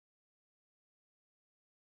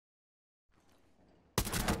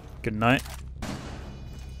Good night.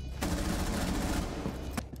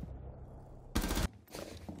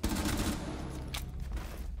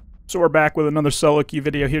 So we're back with another sieqe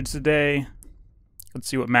video here today. Let's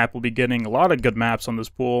see what map we'll be getting. A lot of good maps on this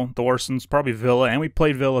pool. Dorson's, probably Villa, and we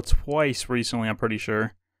played Villa twice recently, I'm pretty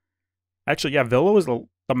sure. Actually, yeah, Villa was the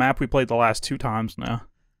map we played the last 2 times now.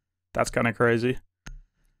 That's kind of crazy.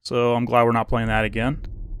 So I'm glad we're not playing that again.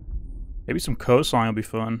 Maybe some coastline will be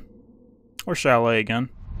fun. Or chalet again.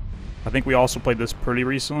 I think we also played this pretty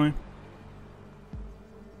recently.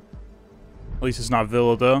 At least it's not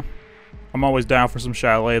Villa, though. I'm always down for some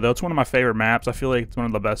chalet, though. It's one of my favorite maps. I feel like it's one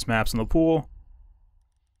of the best maps in the pool.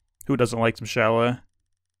 Who doesn't like some chalet?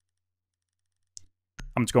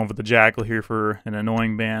 I'm just going for the Jackal here for an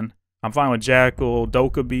annoying ban. I'm fine with Jackal,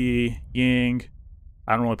 Dokkaebi, Ying.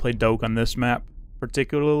 I don't really play Doke on this map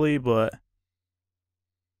particularly, but I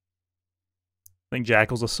think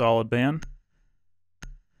Jackal's a solid ban.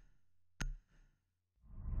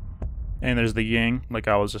 And there's the Ying, like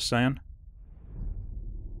I was just saying.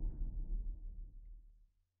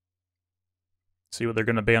 See what they're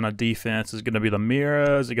going to ban on defense. Is it going to be the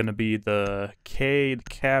Mira? Is it going to be the Cade,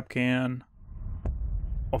 Capcan?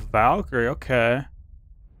 Oh, Valkyrie, okay.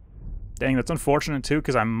 Dang, that's unfortunate too,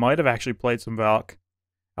 because I might have actually played some Valk.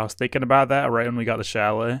 I was thinking about that right when we got the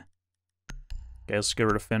chalet. Okay, let's get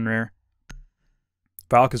rid of Fenrir.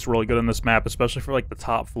 Valk is really good on this map, especially for like the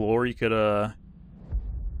top floor. You could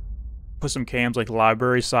put some cams like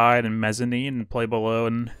library side and mezzanine and play below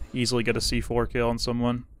and easily get a C4 kill on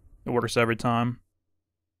someone. It works every time.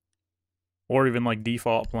 Or even like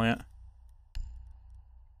default plant.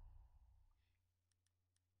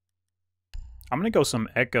 I'm gonna go some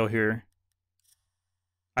echo here.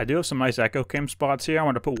 I do have some nice echo cam spots here. I'm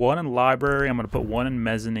gonna put one in library, I'm gonna put one in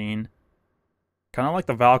mezzanine. Kinda like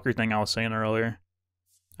the Valkyrie thing I was saying earlier.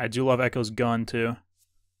 I do love Echo's gun too.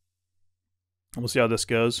 We'll see how this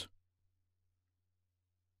goes.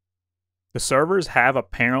 The servers have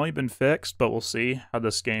apparently been fixed, but we'll see how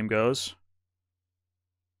this game goes.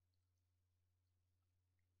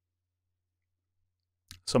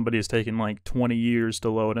 Somebody is taking like 20 years to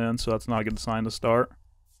load in, so that's not a good sign to start.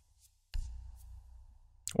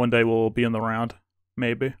 One day we'll be in the round,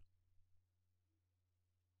 maybe.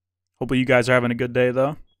 Hopefully you guys are having a good day,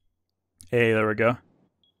 though. Hey, there we go.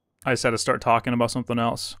 I just had to start talking about something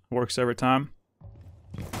else. Works every time.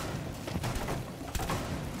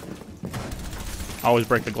 Always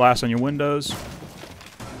break the glass on your windows.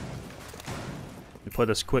 We play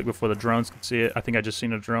this quick before the drones can see it. I think I just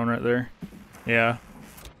seen a drone right there. Yeah.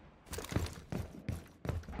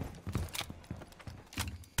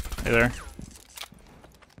 Hey there.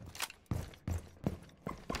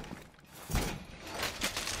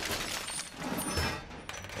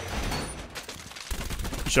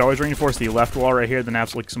 You should always reinforce the left wall right here, then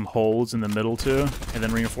have like some holes in the middle too, and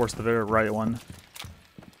then reinforce the very right one.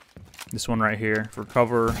 This one right here for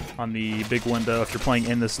cover on the big window if you're playing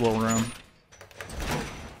in this little room.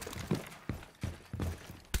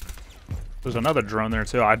 There's another drone there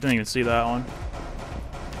too. I didn't even see that one.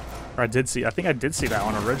 Or I think I did see that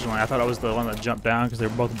one originally. I thought it was the one that jumped down because they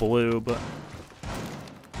were both blue, but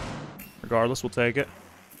regardless, we'll take it.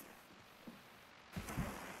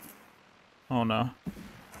 Oh no.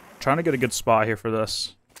 Trying to get a good spot here for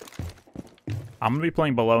this. I'm going to be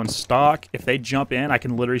playing below in stock. If they jump in, I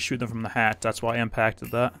can literally shoot them from the hatch. That's why I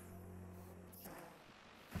impacted that.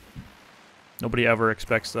 Nobody ever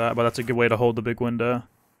expects that, but that's a good way to hold the big window.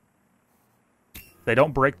 If they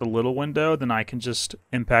don't break the little window, then I can just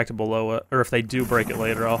impact below it. Or if they do break it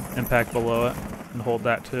later, I'll impact below it and hold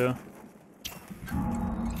that too.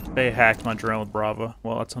 They hacked my drone with Bravo.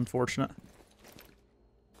 Well, that's unfortunate.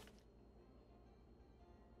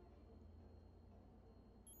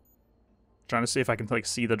 Trying to see if I can like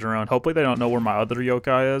see the drone. Hopefully they don't know where my other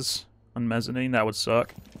yokai is on mezzanine. That would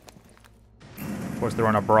suck. Of course they're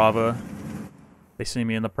on a Brava. They see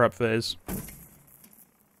me in the prep phase.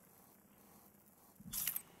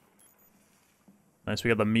 Nice, we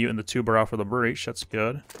got the mute and the tuber out for the breach. That's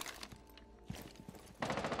good.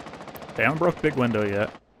 They haven't broke big window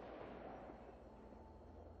yet.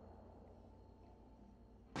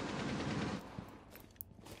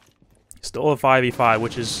 Still a 5v5,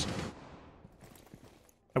 which is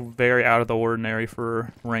very out of the ordinary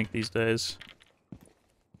for rank these days.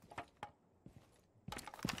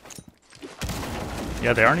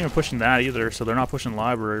 Yeah, they aren't even pushing that either, so they're not pushing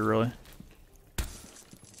library, really.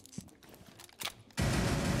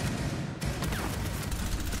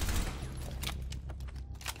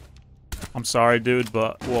 I'm sorry, dude,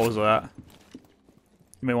 but what was that?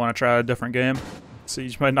 You may want to try a different game.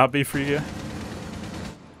 Siege might not be for you.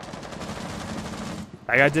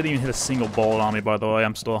 That guy didn't even hit a single bullet on me, by the way.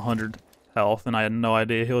 I'm still 100 health, and I had no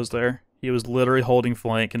idea he was there. He was literally holding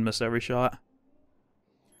flank and missed every shot.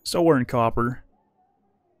 So we're in copper.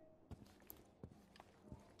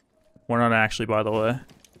 We're not actually, by the way.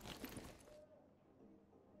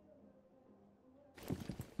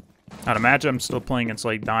 I'd imagine I'm still playing against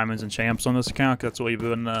like diamonds and champs on this account, 'cause that's what we've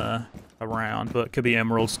been around, but it could be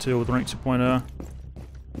emeralds too with rank 2.0.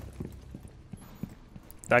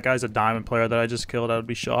 That guy's a diamond player that I just killed, I would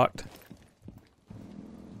be shocked.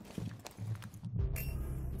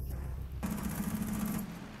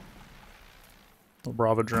 Little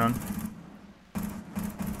Bravo drone.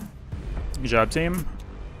 Good job, team.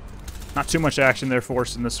 Not too much action there for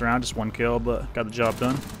us in this round, just one kill, but got the job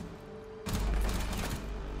done.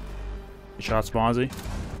 Good shot, Sponzy.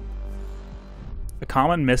 A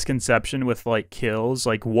common misconception with like kills,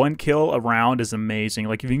 like 1 kill a round is amazing.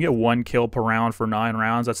 Like if you can get 1 kill per round for 9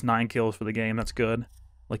 rounds, that's 9 kills for the game. That's good.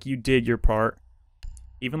 Like you did your part.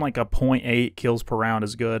 Even like a 0.8 kills per round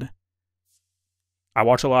is good. I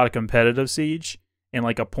watch a lot of competitive Siege, and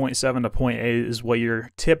like a 0.7 to 0.8 is what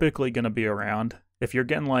you're typically going to be around. If you're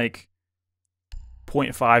getting like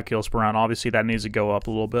 0.5 kills per round, obviously that needs to go up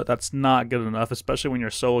a little bit. That's not good enough, especially when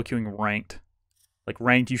you're solo queuing ranked. Like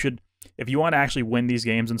ranked, you should, if you want to actually win these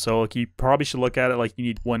games in solo queue, you probably should look at it like you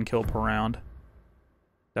need 1 kill per round.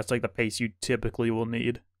 That's like the pace you typically will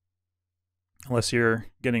need. Unless you're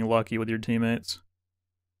getting lucky with your teammates.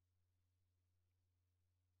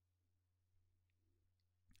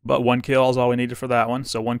 But 1 kill is all we needed for that one,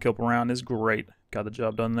 so 1 kill per round is great. Got the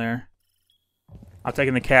job done there. I'm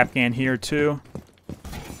taking the Capcan here too.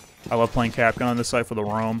 I love playing Capcan on this site for the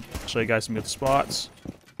roam. I'll show you guys some good spots.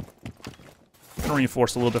 I'm gonna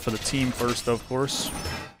reinforce a little bit for the team first, though, of course.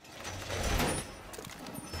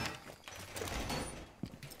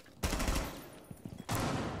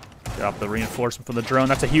 Get off the reinforcement for the drone.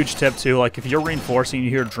 That's a huge tip too. Like if you're reinforcing and you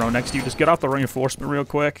hear a drone next to you, just get off the reinforcement real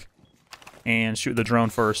quick and shoot the drone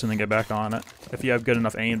first and then get back on it. If you have good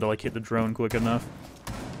enough aim to like hit the drone quick enough.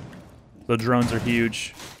 The drones are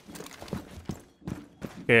huge.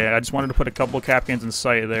 Okay, I just wanted to put a couple of Capcans in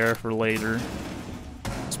sight there for later.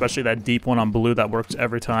 Especially that deep one on blue that works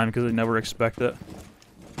every time because they never expect it.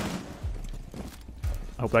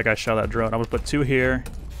 I hope that guy shot that drone. I'm going to put 2 here.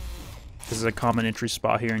 This is a common entry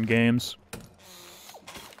spot here in games.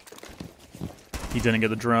 He didn't get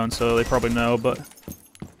the drone, so they probably know, but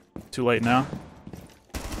too late now.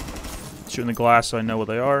 Shooting the glass so I know where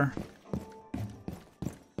they are.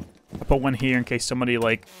 I put 1 here in case somebody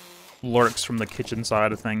like lurks from the kitchen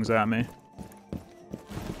side of things at me.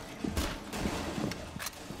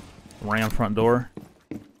 Ram front door.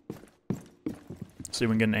 See if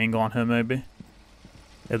we can get an angle on him maybe.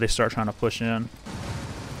 If they start trying to push in.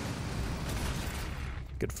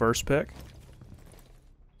 Good first pick.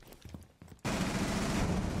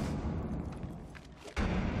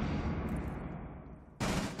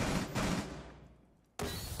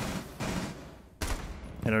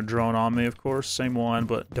 And a drone on me, of course. Same one,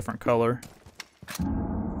 but different color.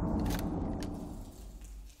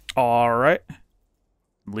 Alright.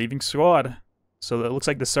 Leaving squad. So it looks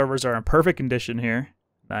like the servers are in perfect condition here.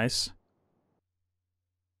 Nice.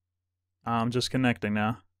 I'm just connecting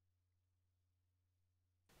now.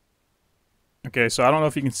 Okay, so I don't know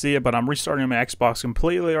if you can see it, but I'm restarting my Xbox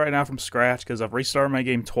completely right now from scratch because I've restarted my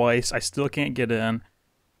game twice. I still can't get in.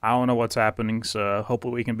 I don't know what's happening, so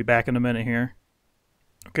hopefully we can be back in a minute here.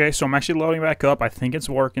 Okay, so I'm actually loading back up. I think it's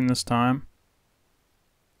working this time.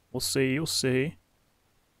 We'll see, you'll see.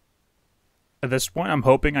 At this point, I'm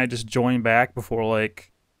hoping I just join back before,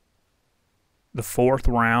 like, the 4th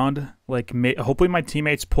round. Like, hopefully my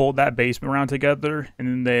teammates pulled that basement round together, and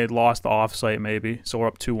then they lost the offsite, maybe. So we're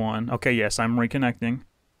up 2-1. Okay, yes, I'm reconnecting.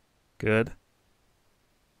 Good. It'd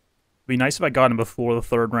be nice if I got him before the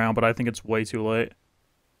 3rd round, but I think it's way too late.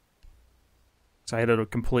 So I had to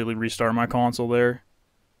completely restart my console there.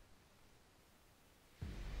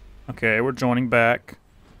 Okay, we're joining back.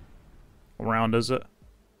 What round is it?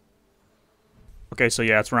 Okay, so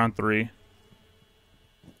yeah, it's round 3.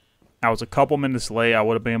 I was a couple minutes late. I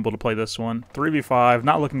would have been able to play this one. 3v5,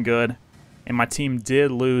 not looking good. And my team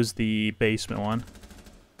did lose the basement one.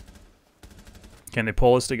 Can they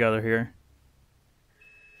pull us together here?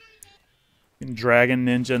 Can Dragon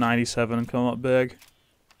Ninja 97 come up big?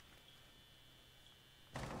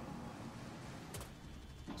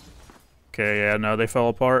 Okay, yeah, no, they fell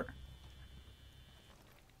apart.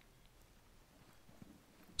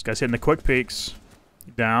 This guy's hitting the quick peaks.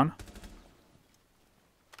 Down.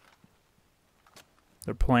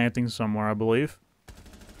 They're planting somewhere, I believe.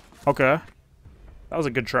 Okay. That was a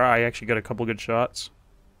good try. I actually got a couple good shots.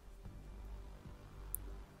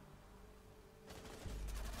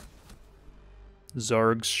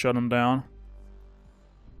 Zargs shut them down.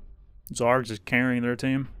 Zargs is carrying their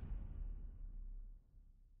team.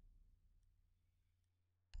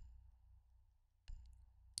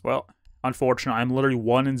 Well, unfortunately, I'm literally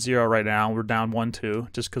 1-0 right now. We're down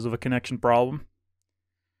 1-2 just because of a connection problem.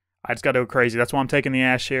 I just got to go crazy. That's why I'm taking the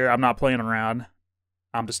Ash here. I'm not playing around.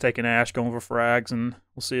 I'm just taking Ash, going for frags, and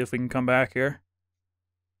we'll see if we can come back here.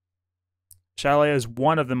 Chalet is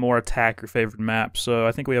one of the more attacker-favored maps, so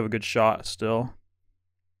I think we have a good shot still.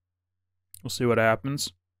 We'll see what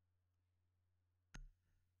happens.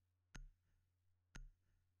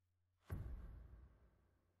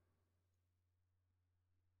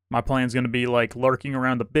 My plan's going to be like lurking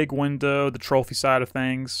around the big window, the trophy side of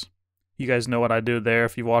things. You guys know what I do there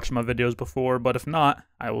if you've watched my videos before, but if not,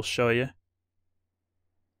 I will show you.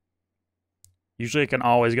 Usually I can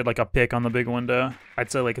always get like a pick on the big window.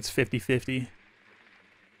 I'd say like it's 50-50.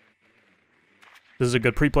 This is a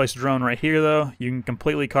good pre-placed drone right here though. You can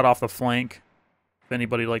completely cut off the flank if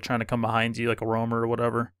anybody like trying to come behind you, like a roamer or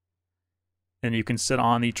whatever. And you can sit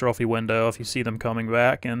on the trophy window if you see them coming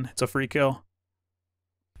back, and it's a free kill.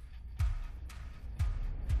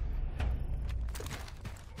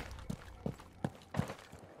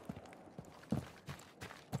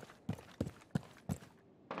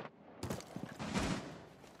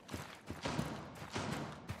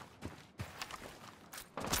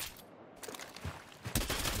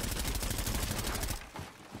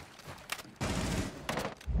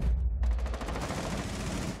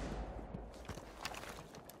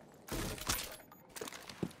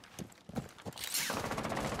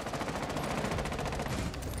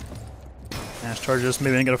 Ash charges,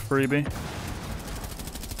 maybe I can get a freebie.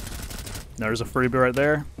 There's a freebie right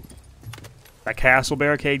there. That castle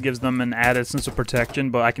barricade gives them an added sense of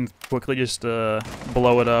protection, but I can quickly just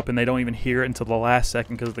blow it up and they don't even hear it until the last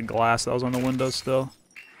second because of the glass that was on the window still.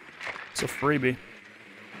 It's a freebie.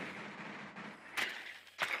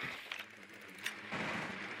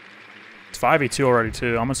 It's 5v2 already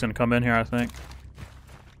too. I'm just gonna come in here, I think.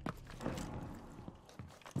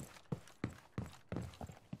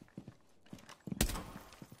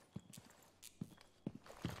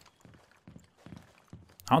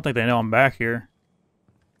 I don't think they know I'm back here.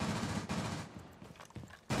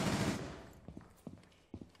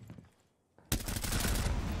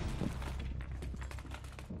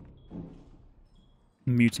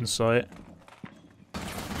 Mutes in sight.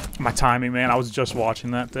 My timing, man. I was just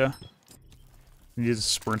watching that, too. He just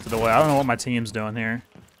sprinted away. I don't know what my team's doing here.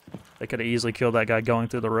 They could have easily killed that guy going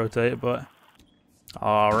through the rotate, but...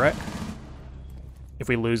 Alright. If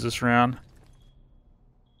we lose this round...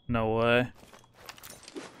 No way.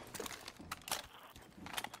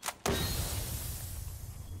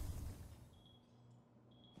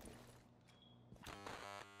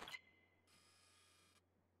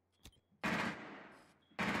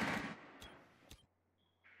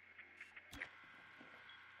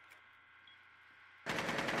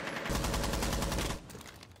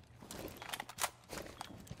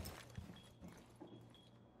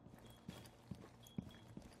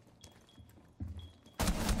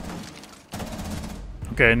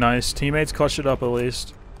 Okay, nice. Teammates clutched it up at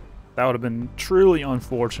least. That would have been truly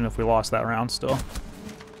unfortunate if we lost that round still.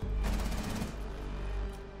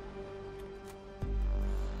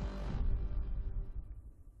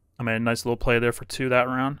 I made a nice little play there for 2 that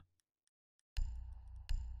round.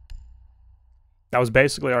 That was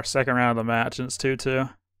basically our second round of the match, and it's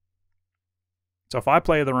 2-2. So if I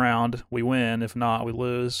play the round, we win. If not, we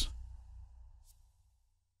lose.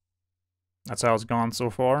 That's how it's gone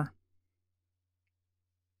so far.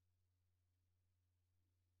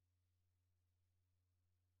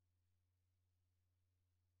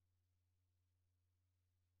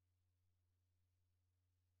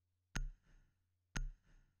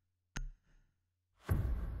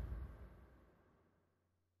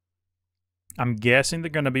 I'm guessing they're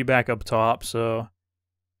going to be back up top, so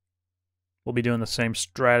we'll be doing the same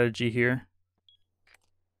strategy here.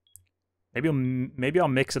 Maybe I'll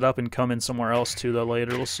mix it up and come in somewhere else too, though,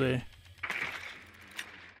 later. We'll see.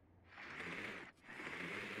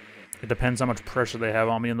 It depends how much pressure they have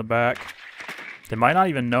on me in the back. They might not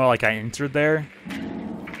even know, like, I entered there,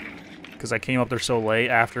 because I came up there so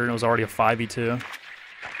late after, and it was already a 5v2. So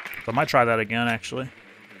I might try that again, actually.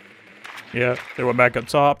 Yeah, they went back up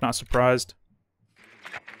top, not surprised.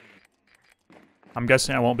 I'm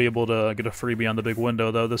guessing I won't be able to get a freebie on the big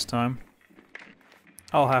window, though, this time.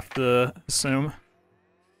 I'll have to assume.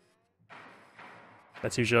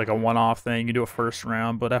 That's usually like a one-off thing. You do a first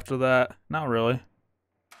round, but after that, not really.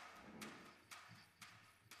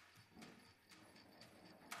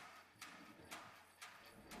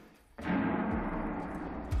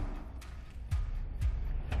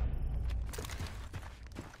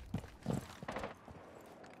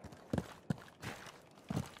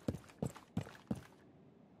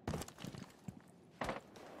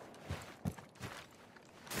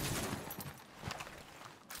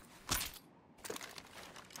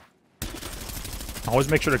 Always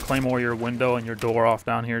make sure to claymore your window and your door off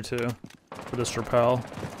down here too for this rappel.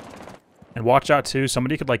 And watch out too,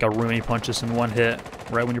 somebody could like a roomie punch us in one hit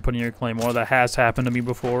right when you're putting your claymore. That has happened to me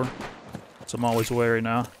before, so I'm always wary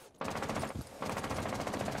now.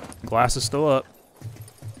 Glass is still up.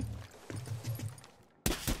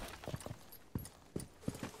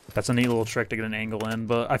 That's a neat little trick to get an angle in,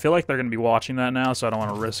 but I feel like they're going to be watching that now, so I don't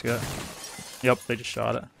want to risk it. Yep, they just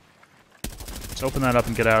shot it. Let's open that up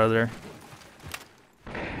and get out of there.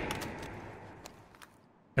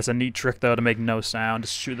 That's a neat trick, though, to make no sound.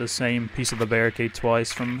 Just shoot the same piece of the barricade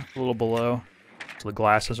twice from a little below, so the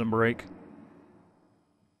glass doesn't break.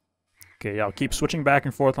 Okay, yeah, I'll keep switching back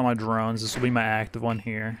and forth on my drones. This will be my active one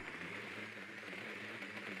here.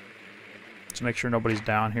 Just make sure nobody's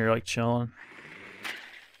down here, like, chilling.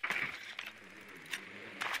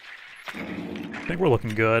 I think we're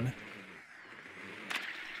looking good.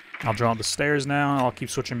 I'll drone up the stairs now. I'll keep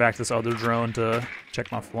switching back to this other drone to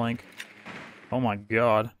check my flank. Oh my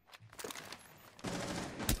god.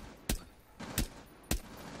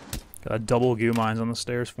 Got double goo mines on the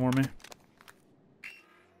stairs for me.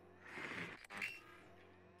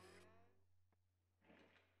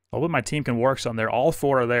 Hopefully my team can work some there. All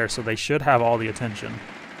 4 are there, so they should have all the attention.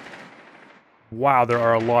 Wow, there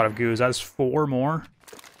are a lot of goos. That is 4 more.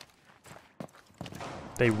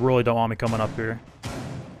 They really don't want me coming up here.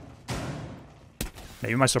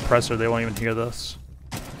 Maybe my suppressor, they won't even hear this.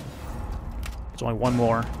 There's only 1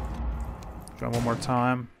 more. Try one more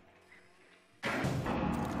time.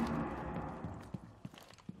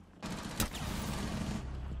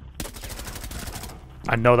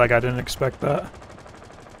 I know that guy didn't expect that.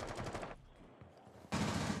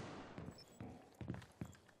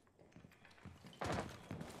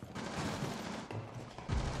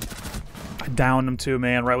 I downed him too,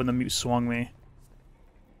 man, right when the mute swung me.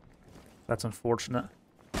 That's unfortunate.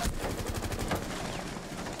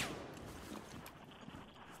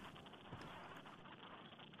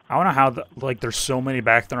 I don't know how, like, there's so many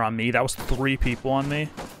back there on me. That was 3 people on me.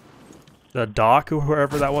 The Doc, or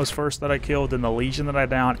whoever that was first that I killed, and the Legion that I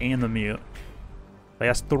downed, and the mute. Like,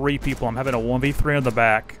 that's 3 people. I'm having a 1v3 on the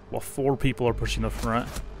back, while 4 people are pushing the front.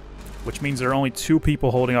 Which means there are only 2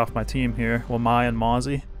 people holding off my team here, well, Maya and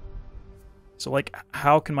Mozzie. So, like,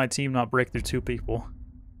 how can my team not break through 2 people?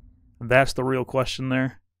 That's the real question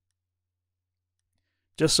there.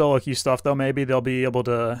 Just solo queue stuff, though, maybe they'll be able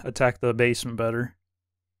to attack the basement better.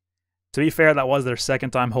 To be fair, that was their second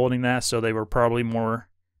time holding that, so they were probably more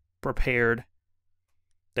prepared.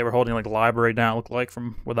 They were holding, like, library down, it looked like,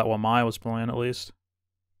 from where that one Maya was playing, at least.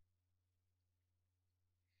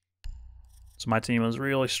 So my team was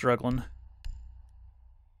really struggling.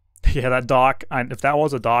 Yeah, that Doc, if that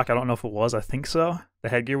was a Doc, I don't know if it was, I think so. The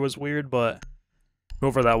headgear was weird, but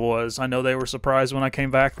whoever that was, I know they were surprised when I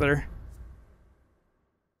came back there.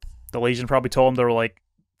 The Legion probably told them there were like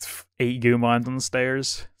 8 goo mines on the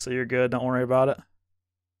stairs, so you're good, don't worry about it.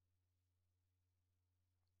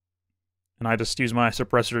 And I just used my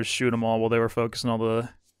suppressor to shoot them all while they were focusing on the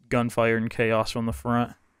gunfire and chaos from the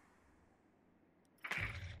front.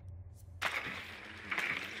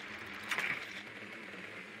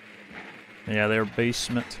 Yeah, they're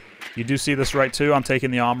basement. You do see this right too. I'm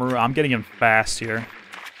taking the armor. I'm getting in fast here.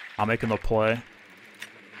 I'm making the play.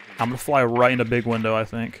 I'm gonna fly right into big window, I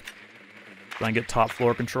think. Try and get top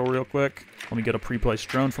floor control real quick. Let me get a pre-placed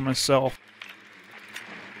drone for myself.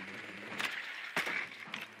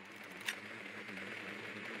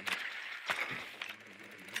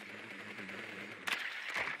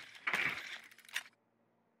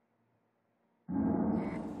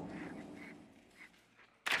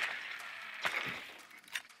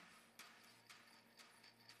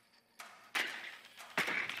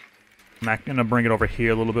 I'm going to bring it over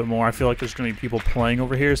here a little bit more. I feel like there's going to be people playing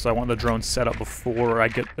over here, so I want the drone set up before I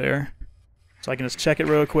get there. So I can just check it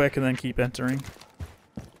real quick and then keep entering.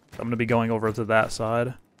 So I'm going to be going over to that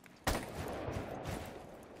side.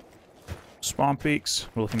 Spawn peaks.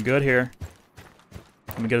 We're looking good here.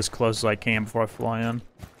 I'm going to get as close as I can before I fly in.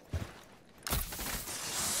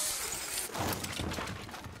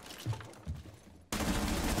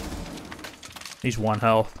 He's 1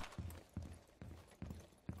 health.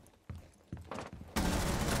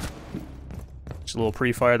 Just a little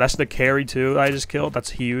pre-fire. That's the carry too that I just killed. That's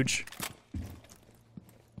huge.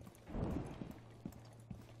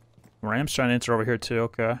 Ram's trying to enter over here too.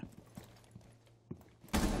 Okay.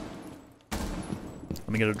 Let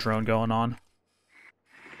me get a drone going on.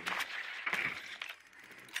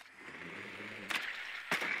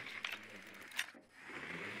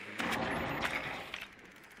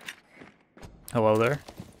 Hello there.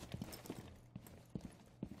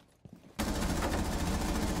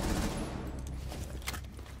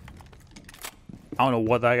 I don't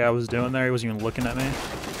know what that guy was doing there. He wasn't even looking at me.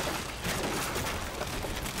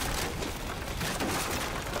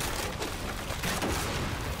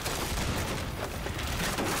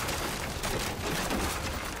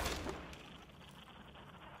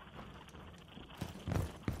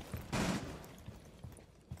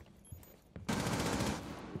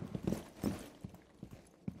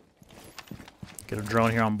 Get a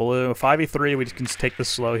drone here on blue. 5v3, we just can take this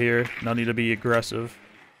slow here. No need to be aggressive.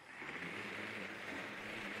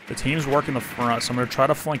 The team's working the front, so I'm going to try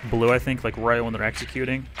to flank blue, I think, like right when they're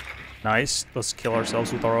executing. Nice. Let's kill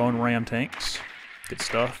ourselves with our own ram tanks. Good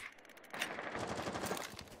stuff.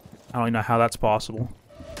 I don't even know how that's possible.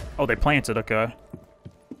 Oh, they planted, okay.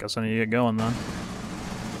 Guess I need to get going then.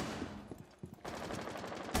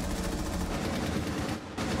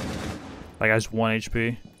 That guy's 1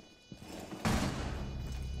 HP.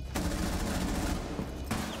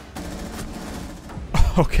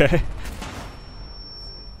 Okay.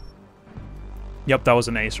 Yep, that was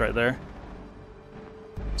an ace right there.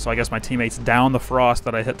 So I guess my teammate's down the frost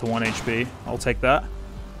that I hit to 1 HP. I'll take that.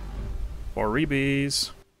 4 rebees.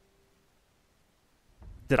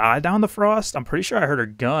 Did I down the frost? I'm pretty sure I heard her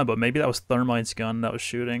gun, but maybe that was Thermite's gun that was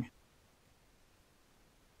shooting.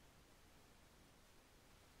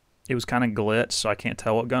 It was kind of glitched, so I can't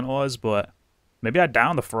tell what gun it was, but maybe I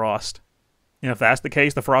downed the frost. You know, if that's the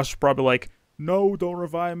case, the frost was probably like, no, don't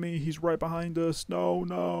revive me. He's right behind us. No,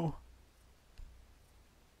 no.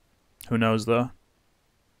 Who knows, though?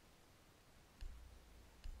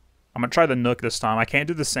 I'm going to try the Nook this time. I can't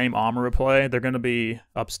do the same armor replay. They're going to be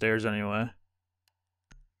upstairs anyway.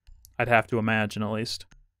 I'd have to imagine, at least.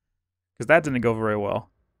 Because that didn't go very well.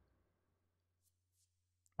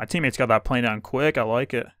 My teammates got that plane down quick. I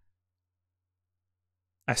like it.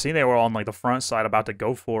 I seen they were on like the front side about to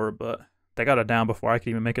go for it, but they got it down before I could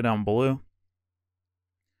even make it down blue.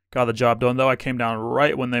 Got the job done, though. I came down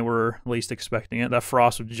right when they were least expecting it. That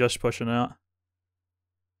frost was just pushing out.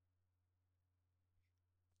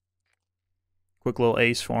 Quick little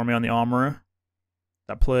ace for me on the armorer.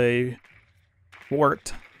 That play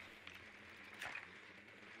worked.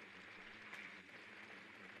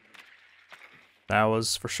 That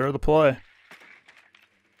was for sure the play.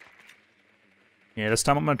 Yeah, this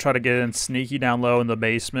time I'm going to try to get in sneaky down low in the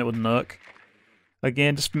basement with Nook.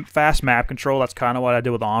 Again, just fast map control. That's kind of what I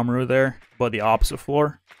did with the armorer there, but the opposite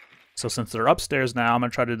floor. So since they're upstairs now, I'm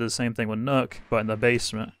going to try to do the same thing with Nook, but in the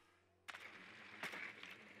basement.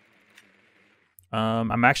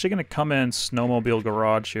 I'm actually going to come in snowmobile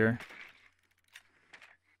garage here.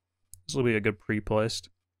 This will be a good pre-placed.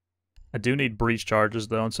 I do need breach charges,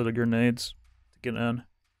 though, instead of grenades to get in.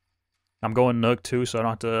 I'm going Nook, too, so I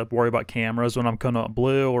don't have to worry about cameras when I'm coming up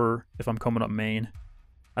blue or if I'm coming up main.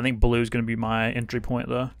 I think blue is going to be my entry point,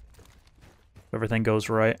 though. If everything goes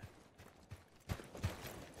right.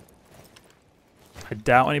 I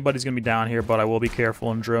doubt anybody's going to be down here, but I will be careful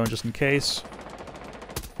and drone just in case.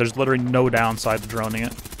 There's literally no downside to droning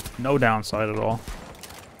it. No downside at all.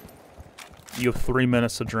 You have 3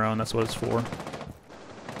 minutes to drone, that's what it's for.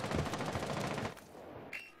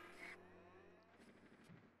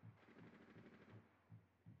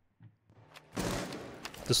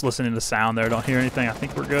 Just listening to sound there, don't hear anything. I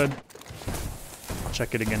think we're good. I'll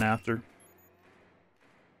check it again after.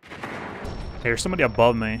 There's somebody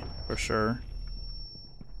above me, for sure.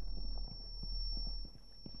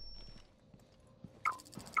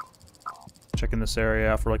 Checking this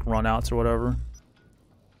area out for like runouts or whatever.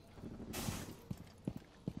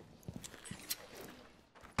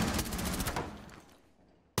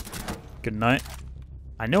 Good night.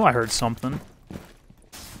 I knew I heard something.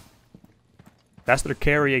 That's their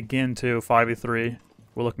carry again, too. 5v3.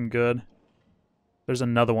 We're looking good. There's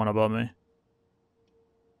another one above me.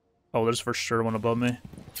 Oh, there's for sure one above me.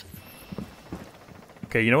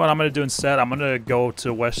 Okay, you know what I'm going to do instead? I'm going to go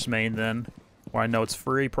to West Main then. Where I know it's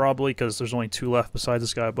free, probably, because there's only 2 left besides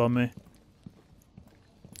this guy above me.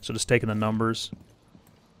 So just taking the numbers.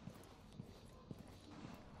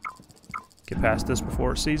 Get past this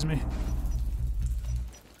before it sees me.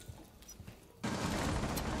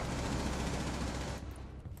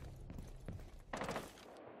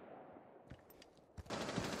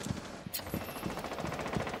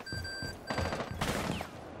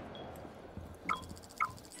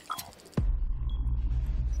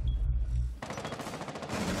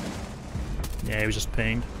 Yeah, he was just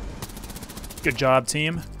pinged. Good job,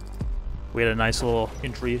 team. We had a nice little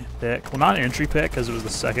entry pick. Well, not an entry pick because it was the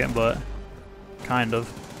second, but kind of.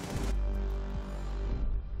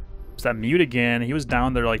 It's that mute again. He was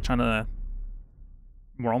down there like trying to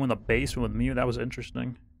roam in the basement with mute. That was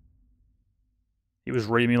interesting. He was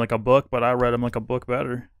reading me like a book, but I read him like a book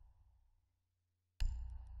better.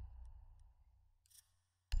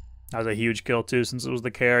 That was a huge kill too, since it was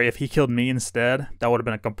the carry. If he killed me instead, that would have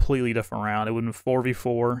been a completely different round. It would have been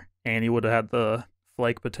 4v4, and he would have had the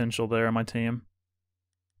flake potential there on my team.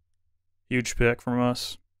 Huge pick from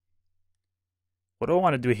us. What do I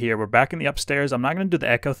want to do here? We're back in the upstairs. I'm not going to do the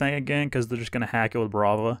echo thing again, because they're just going to hack it with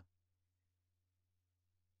Brava.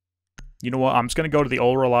 You know what? I'm just going to go to the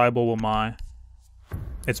old reliable Lamai.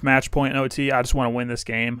 It's match point in OT. I just want to win this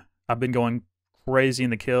game. I've been going crazy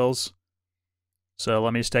in the kills. So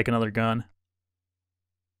let me just take another gun.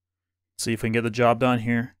 See if we can get the job done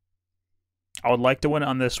here. I would like to win it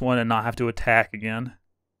on this one and not have to attack again,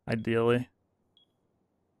 ideally.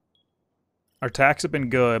 Our attacks have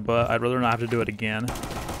been good, but I'd rather not have to do it again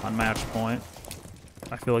on match point.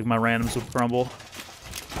 I feel like my randoms would crumble.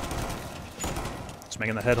 Just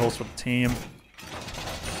making the head holes for the team.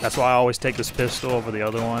 That's why I always take this pistol over the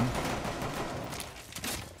other one.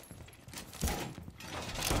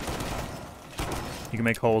 You can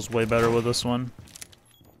make holes way better with this one.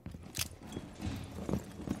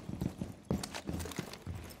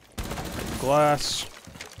 Glass.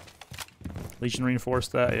 Legion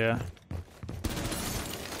reinforced that, yeah.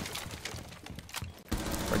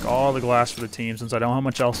 Break all the glass for the team since I don't have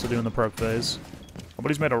much else to do in the perk phase.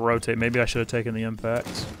 Nobody's made a rotate. Maybe I should have taken the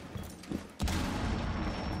impacts.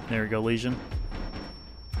 There we go, Legion.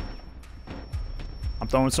 I'm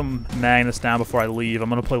throwing some magnets down before I leave. I'm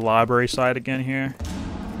going to play library side again here.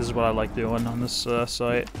 This is what I like doing on this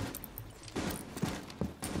site.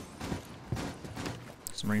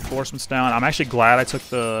 Some reinforcements down. I'm actually glad I took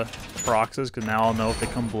the proxes, because now I'll know if they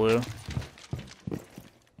come blue.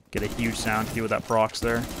 Get a huge sound cue with that prox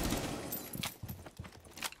there.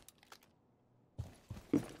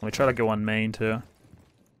 Let me try to go on main, too.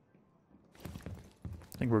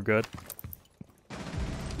 I think we're good.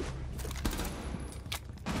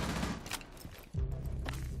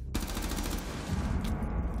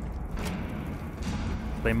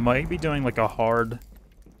 They might be doing like a hard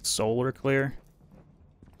solar clear.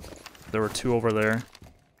 There were two over there.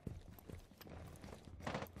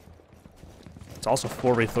 It's also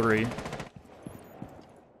 4v3.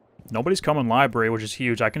 Nobody's coming library, which is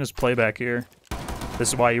huge. I can just play back here. This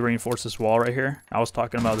is why you reinforce this wall right here. I was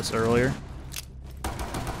talking about this earlier.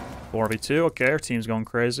 4v2. Okay, our team's going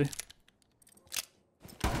crazy.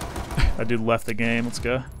 That dude left the game. Let's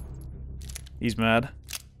go. He's mad.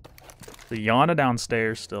 The Yana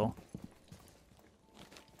downstairs still.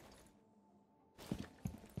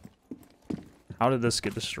 How did this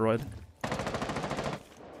get destroyed?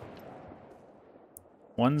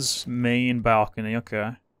 One's main balcony, okay.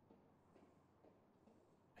 I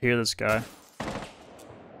hear this guy.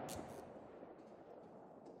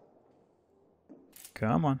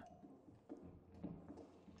 Come on.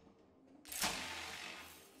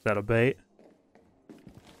 Is that a bait?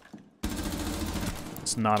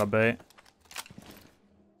 It's not a bait.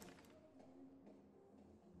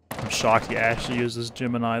 I'm shocked he actually uses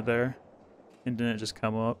Gemini there and didn't just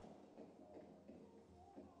come up.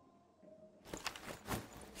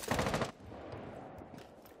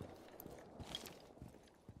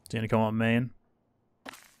 Is he gonna come on main?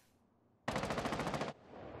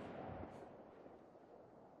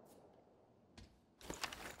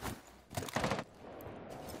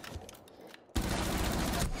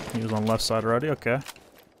 He was on left side already, okay.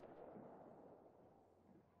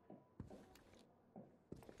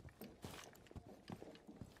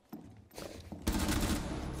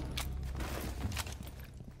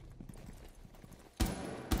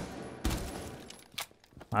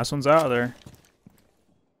 Last one's out of there.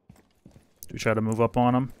 Do we try to move up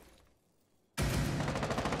on him?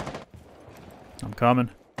 I'm coming.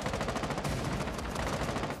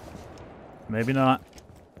 Maybe not.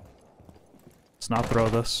 Let's not throw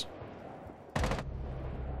this.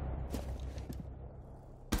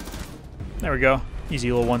 There we go.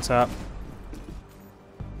 Easy little one tap.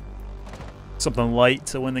 Something light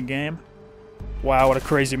to win the game. Wow, what a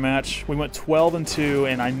crazy match. We went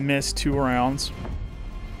 12-2 and I missed 2 rounds.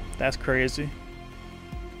 That's crazy.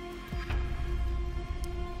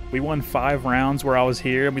 We won 5 rounds where I was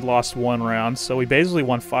here, and we lost 1 round, so we basically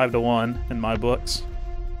won 5-1 in my books.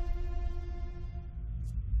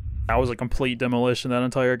 That was a complete demolition that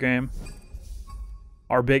entire game.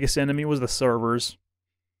 Our biggest enemy was the servers.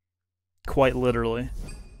 Quite literally.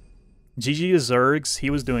 GG to Zergs,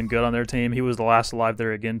 he was doing good on their team. He was the last alive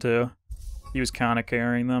there again, too. He was kind of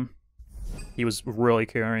carrying them. He was really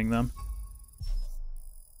carrying them.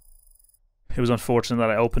 It was unfortunate that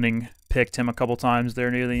I opening picked him a couple times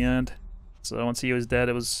there near the end. So once he was dead,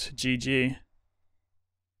 it was GG.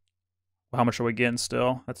 How much are we getting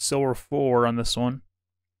still? That's silver 4 on this one.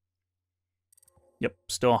 Yep,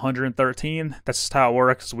 still 113. That's just how it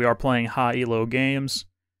works. We are playing high elo games.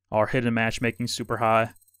 Our hidden matchmaking super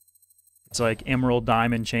high. It's like Emerald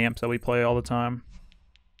Diamond champs that we play all the time.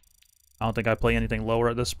 I don't think I play anything lower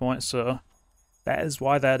at this point, so that is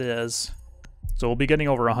why that is. So we'll be getting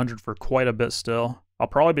over 100 for quite a bit still. I'll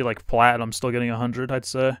probably be like platinum, still getting 100, I'd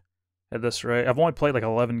say, at this rate. I've only played like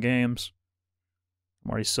 11 games.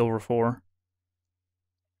 I'm already silver 4.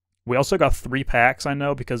 We also got 3 packs, I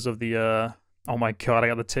know, because of the, oh my god, I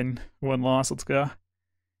got the 10 win-loss. Let's go.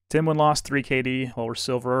 10 win-loss, 3 KD. Well, we're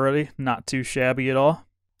silver already. Not too shabby at all.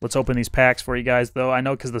 Let's open these packs for you guys, though. I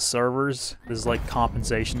know because the servers, this is like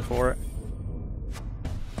compensation for it.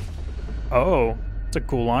 Oh, it's a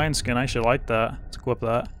cool lion skin. I should like that. Let's equip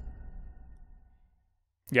that.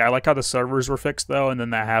 Yeah, I like how the servers were fixed, though, and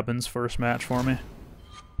then that happens first match for me.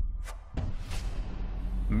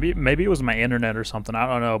 Maybe it was my internet or something. I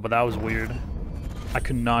don't know, but that was weird. I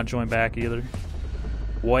could not join back either.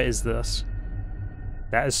 What is this?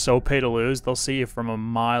 That is so pay to lose. They'll see you from a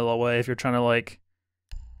mile away if you're trying to, like,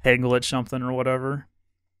 head glitch something or whatever.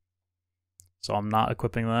 So I'm not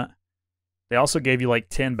equipping that. They also gave you, like,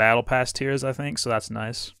 10 battle pass tiers, I think, so that's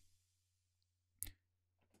nice.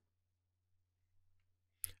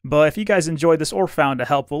 But if you guys enjoyed this or found it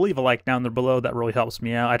helpful, leave a like down there below. That really helps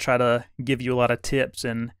me out. I try to give you a lot of tips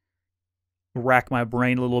and rack my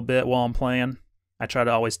brain a little bit while I'm playing. I try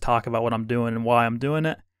to always talk about what I'm doing and why I'm doing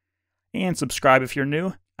it. And subscribe if you're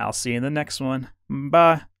new. I'll see you in the next one.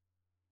 Bye.